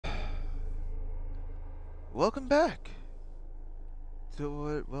Welcome back. So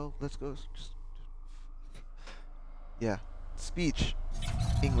what? Well, let's go. Just yeah, speech,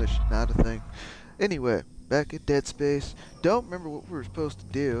 English, not a thing. Anyway, back at Dead Space. Don't remember what we were supposed to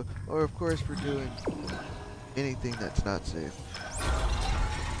do, or of course we're doing anything that's not safe.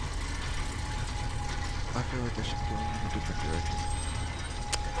 I feel like I should go in a different direction.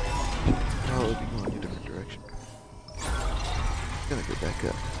 Probably be going in a different direction. Gonna go back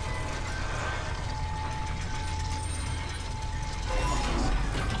up.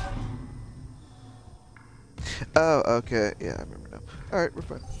 Oh, okay. Yeah, I remember now. Alright, we're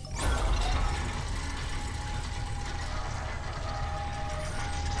fine.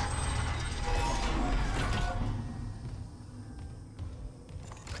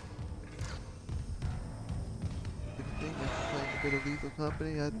 Anything after playing a bit of Lethal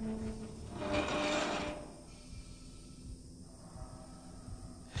Company,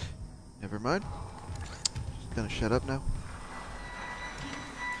 never mind. Just gonna shut up now.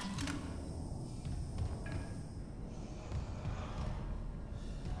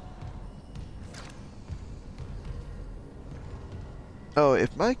 Oh,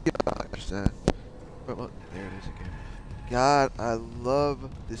 if my gosh, well, there it is again. God, I love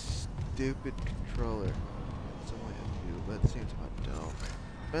this stupid controller. So I do, but at the same time I don't.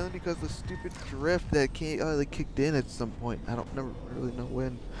 Mainly because the stupid drift that kicked in at some point. I don't never really know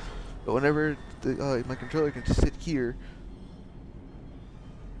when, but whenever my controller can just sit here.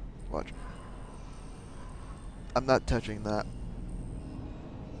 Watch. I'm not touching that.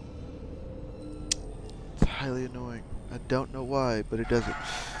 It's highly annoying. I don't know why, but it does it.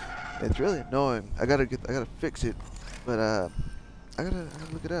 It's really annoying. I gotta fix it, but I gotta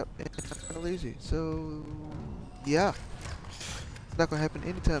look it up. And I'm kinda lazy, so yeah, it's not gonna happen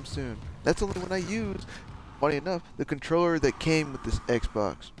anytime soon. That's only when I use, funny enough, the controller that came with this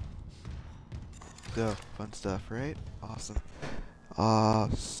Xbox. So fun stuff, right? Awesome,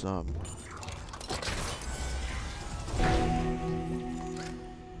 awesome.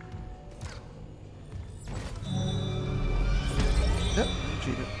 Yep,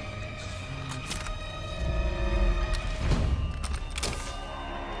 cheated.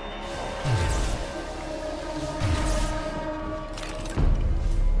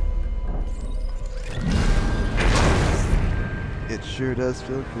 It sure does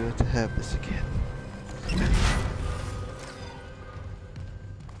feel good to have this again.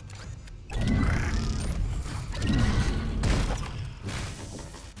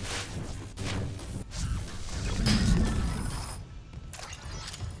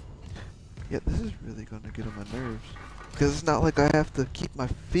 Yeah, this is really gonna get on my nerves. Because it's not like I have to keep my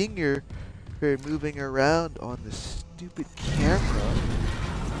finger moving around on this stupid camera.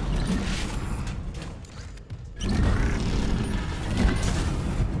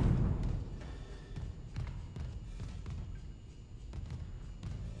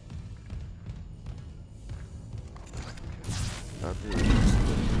 Not really.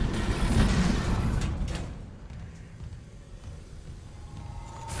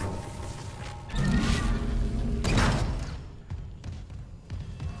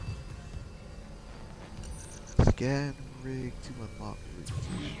 Scan rig to unlock rig.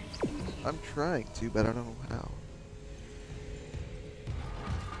 I'm trying to, but I don't know how.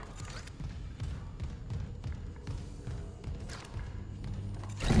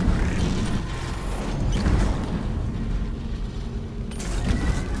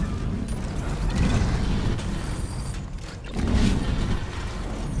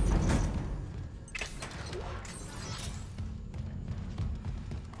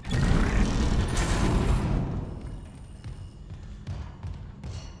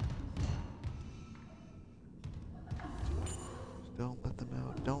 Don't let them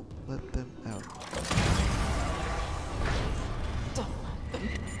out. Don't let them out. Don't let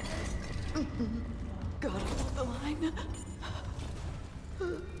them. Gotta hold the line.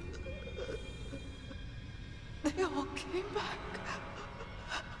 They all came back.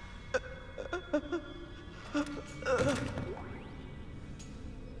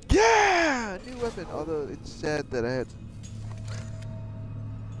 Yeah! New weapon, although it's sad that I had to...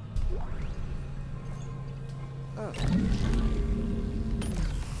 Oh.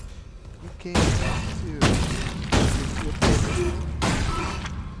 You came back too.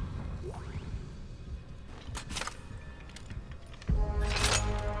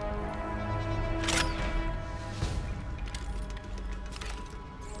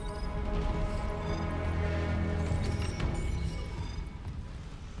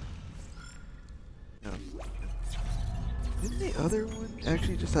 No. Didn't the other one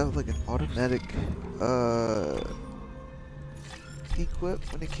actually just have like an automatic equip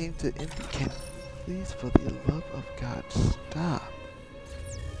when it came to empty can? Please, for the love of God, stop.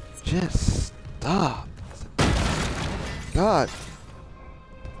 Just stop. God.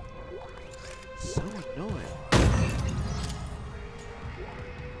 So annoying.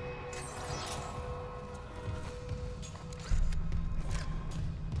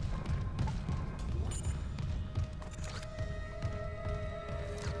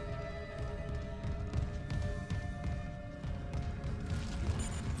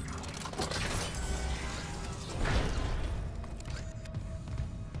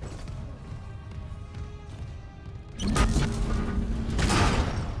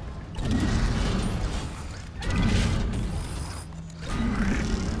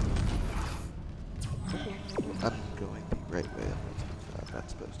 I'm going the right way. I'm not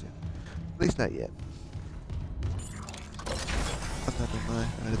supposed to. At least not yet. I'm not gonna lie.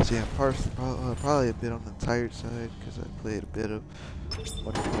 I did see I'm probably a bit on the tired side because I played a bit of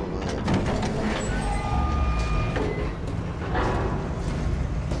wonderful.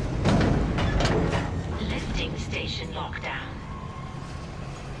 Lifting station lockdown.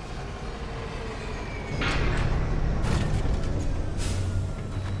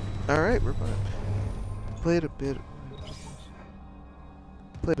 All right, we're fine. Played a bit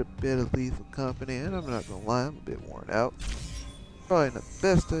of Lethal Company, and I'm not gonna lie, I'm a bit worn out. Probably not the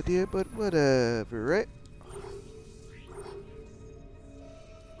best idea, but whatever, right?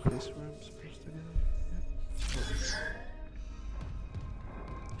 This room's supposed to go.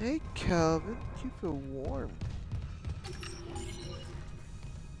 Hey, Calvin, you feel warm.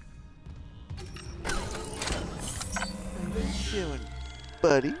 How you doing,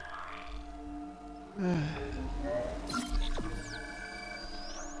 buddy?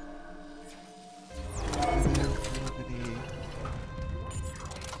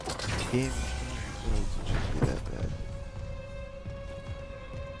 Game shouldn't be that bad.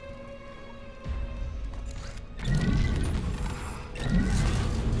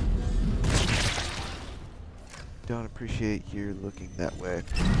 Don't appreciate you looking that way.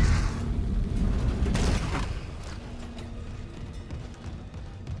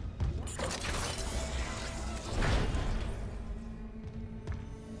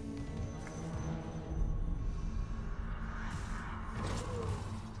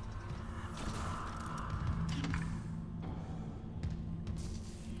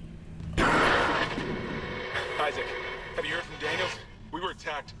 Isaac, have you heard from Daniels? We were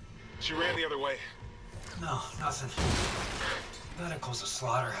attacked. She ran the other way. No, nothing. Medical's a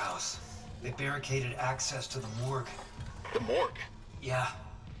slaughterhouse. They barricaded access to the morgue. The morgue? Yeah,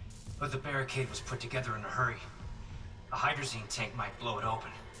 but the barricade was put together in a hurry. A hydrazine tank might blow it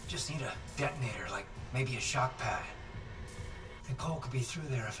open. Just need a detonator, like maybe a shock pad. Nicole could be through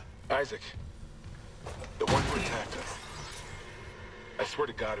there if... Isaac, the one who attacked us. I swear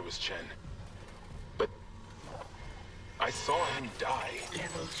to God it was Chen. But I saw him die.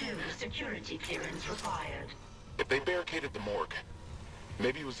 Level 2 security clearance required. If they barricaded the morgue,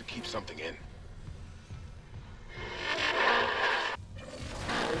 maybe it was to keep something in.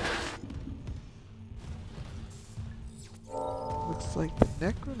 Looks like the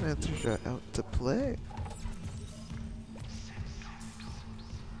necromancers are out to play.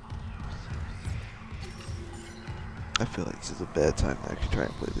 I feel like this is a bad time to actually try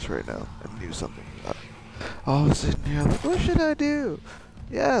and play this right now and do something. All of a sudden here, like, what should I do?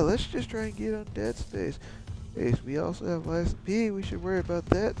 Yeah, let's just try and get on Dead Space. We also have License P. We should worry about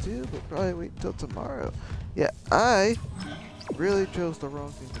that too, but probably wait until tomorrow. Yeah, I really chose the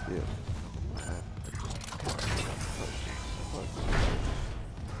wrong thing to do.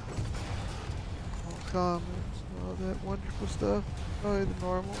 Comments and all that wonderful stuff. Probably the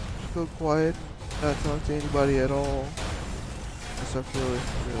normal. Just go quiet, not talk to anybody at all. This stuff really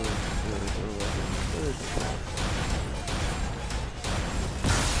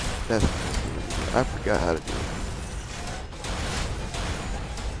That's I forgot how to do it.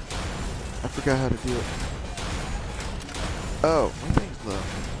 I forgot how to do it. Oh, my thing's low.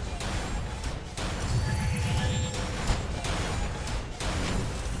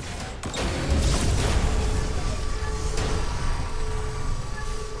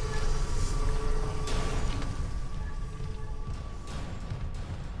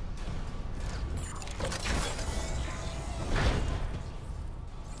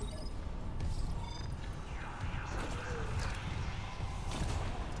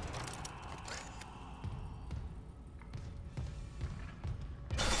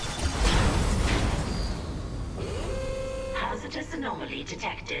 Hazardous anomaly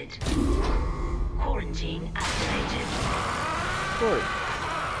detected. Quarantine activated. Sorry.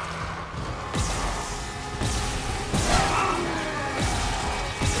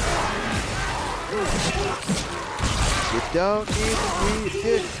 You don't need to be a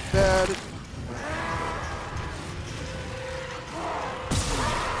dick about it.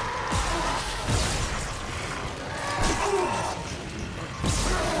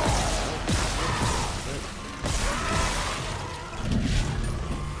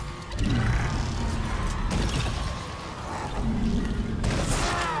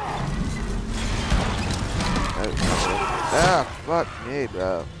 Ah, fuck me,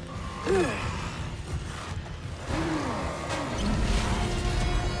 bro.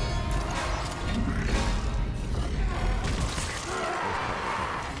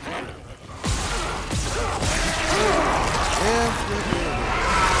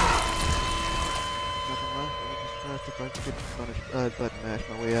 If I could button mash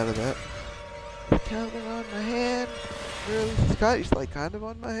my way out of that. It's kind of on my hand. Or at least it's like kind of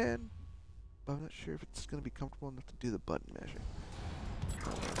on my hand. But I'm not sure if it's going to be comfortable enough to do the button mashing.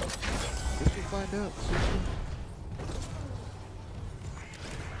 Guess we'll find out soon.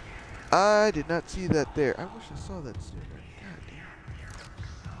 I did not see that there. I wish I saw that sooner. God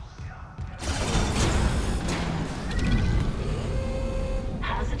damn.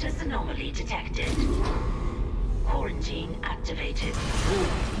 Hazardous anomaly detected. Quarantine activated.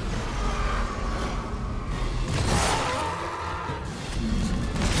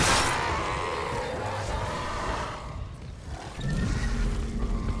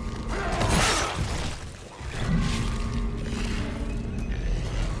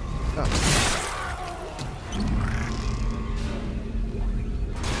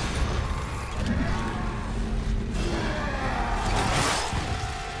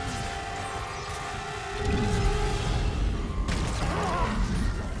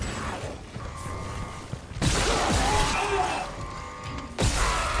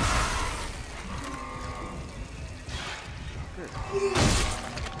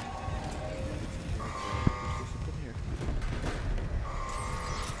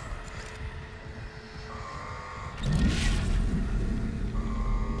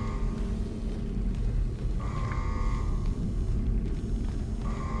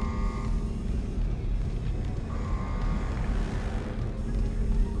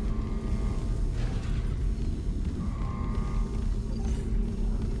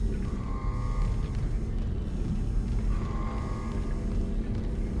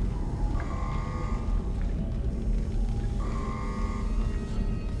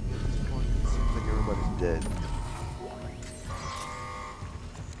 Dead.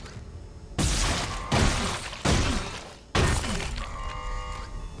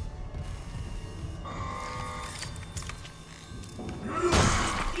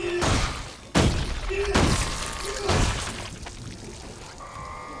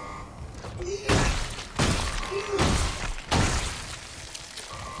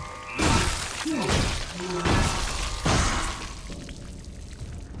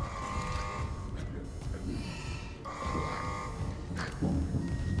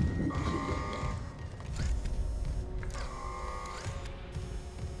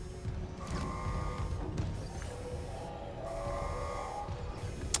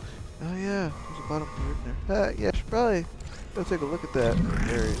 Oh yeah, there's a bottom third in there. Yeah, I should probably go take a look at that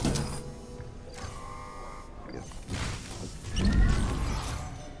area.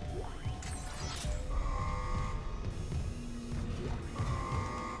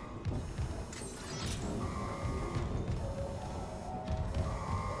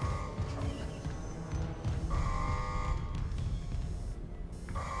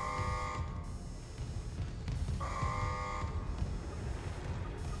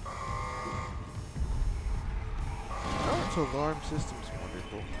 Alarm system's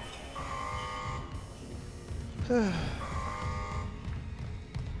wonderful.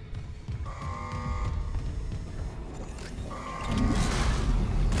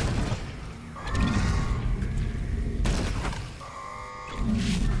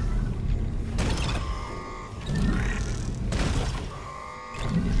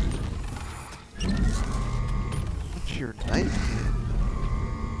 What's your knife?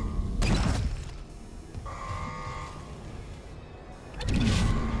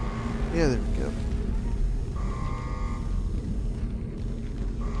 Yeah, there we go.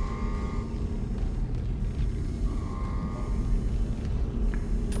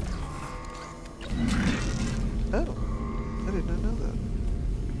 Oh, I did not know that.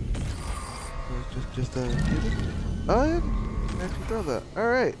 So it's just oh, yeah, you can actually throw that. All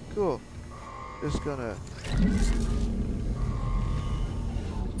right, cool. Just gonna.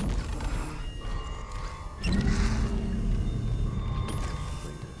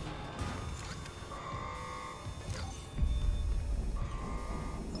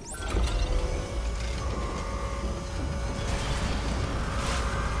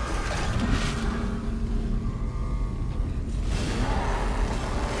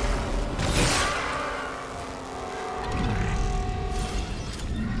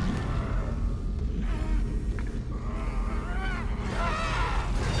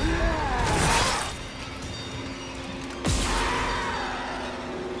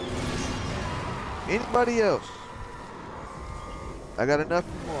 Anybody else? I got enough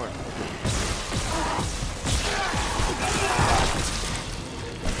and more.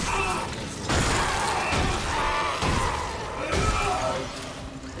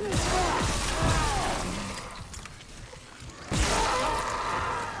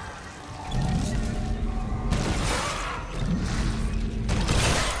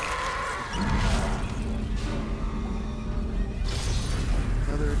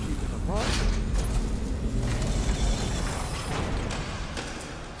 Another achievement unlocked.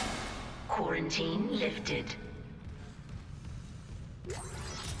 Quarantine lifted.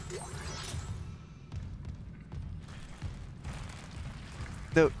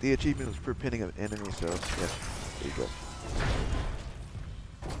 Note, the achievement was for pinning an enemy, so yeah, there you go.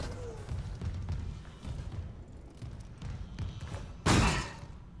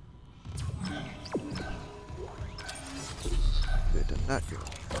 It did not go.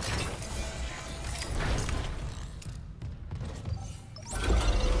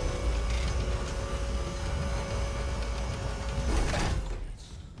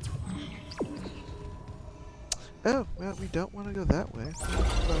 Oh, well, we don't want to go that way.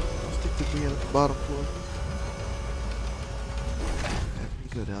 I'll stick to being at the bottom floor. And we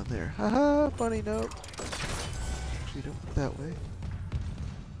go down there. Haha, funny note. Actually, don't go that way.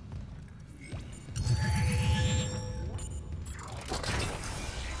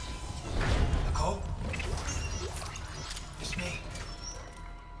 Nicole? It's me.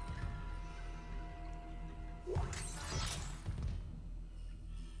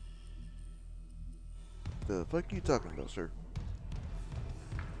 The fuck are you talking about, sir?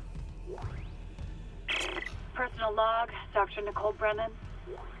 Personal log, Dr. Nicole Brennan.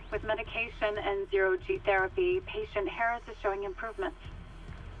 With medication and zero-G therapy, patient Harris is showing improvements.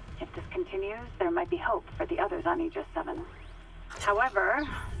 If this continues, there might be hope for the others on Aegis 7. However,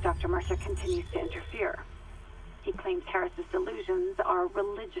 Dr. Mercer continues to interfere. He claims Harris's delusions are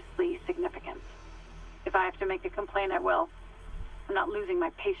religiously significant. If I have to make a complaint, I will. I'm not losing my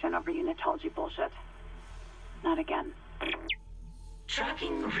patient over unitology bullshit. Not again.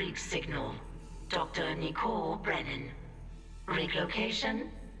 Tracking rig signal. Dr. Nicole Brennan. Rig location?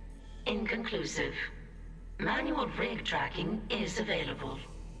 Inconclusive. Manual rig tracking is available.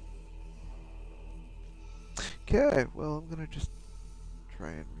 Okay, well, I'm gonna just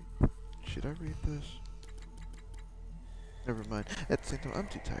try and read. Should I read this? Never mind. At the same time, I'm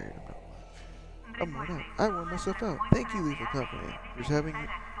too tired. I'm worn out. I wore myself out. Thank you, Lethal Company. Just having it.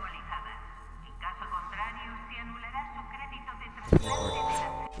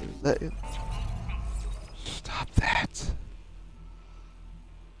 Let it. Stop that.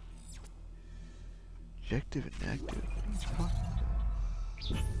 Objective inactive. What are you talking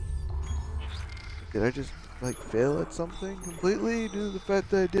about? Did I just, like, fail at something completely due to the fact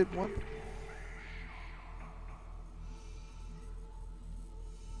that I did one?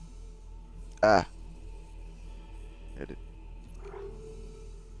 Ah. Edit.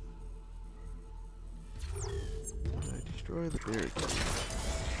 Did I destroy the barricade?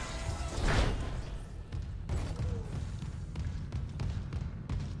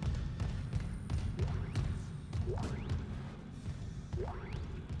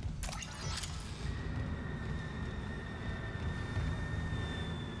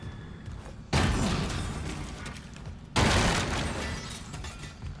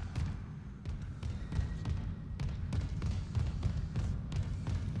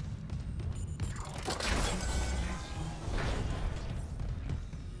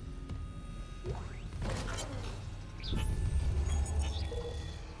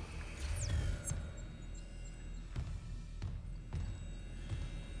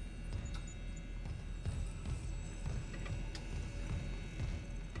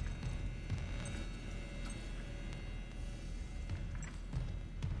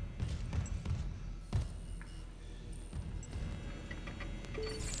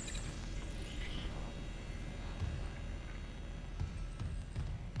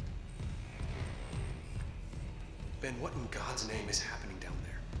 Ben, what in God's name is happening down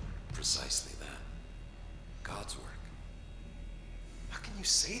there? Precisely that. God's work. How can you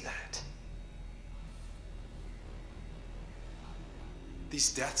say that?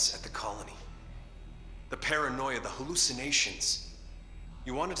 These deaths at the colony, the paranoia, the hallucinations.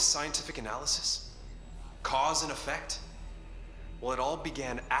 You wanted a scientific analysis? Cause and effect? Well, it all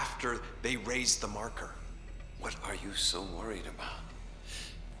began after they raised the marker. What are you so worried about?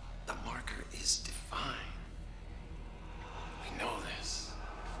 The marker is divine. We know this.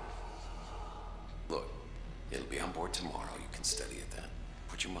 Look, it'll be on board tomorrow. You can study it then.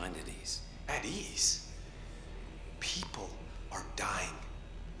 Put your mind at ease. At ease? People are dying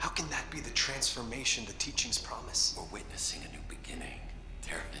How can that be the transformation the teachings promise? We're witnessing a new beginning,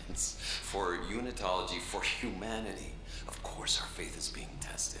 Terrence. For unitology, for humanity. Of course our faith is being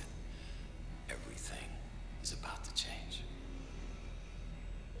tested. Everything is about to change.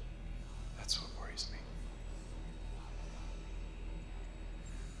 That's what worries me.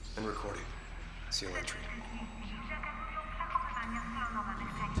 And recording. Seal entry.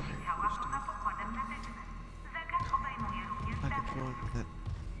 Not controlling when that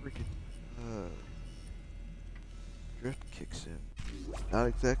freaking drift kicks in. Not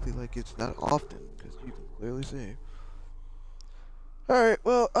exactly like it's not often, because you can clearly see. Alright,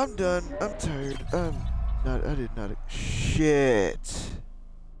 well, I'm done. I'm tired. I did not. Shit.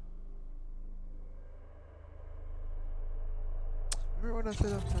 Remember when I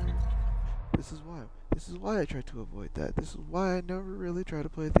said I'm tired? This is why. This is why I try to avoid that. This is why I never really try to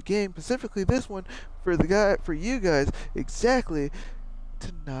play the game, specifically this one, for you guys, exactly,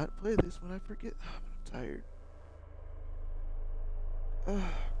 to not play this when I forget. I'm tired.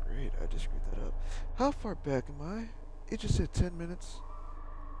 Great, I just screwed that up. How far back am I? It just said 10 minutes.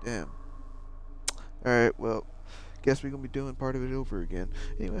 Damn. Alright, well, guess we're gonna be doing part of it over again.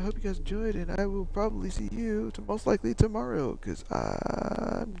 Anyway, I hope you guys enjoyed, and I will probably see you most likely tomorrow, because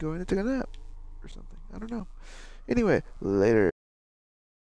I'm going to take a nap or something. I don't know. Anyway, later.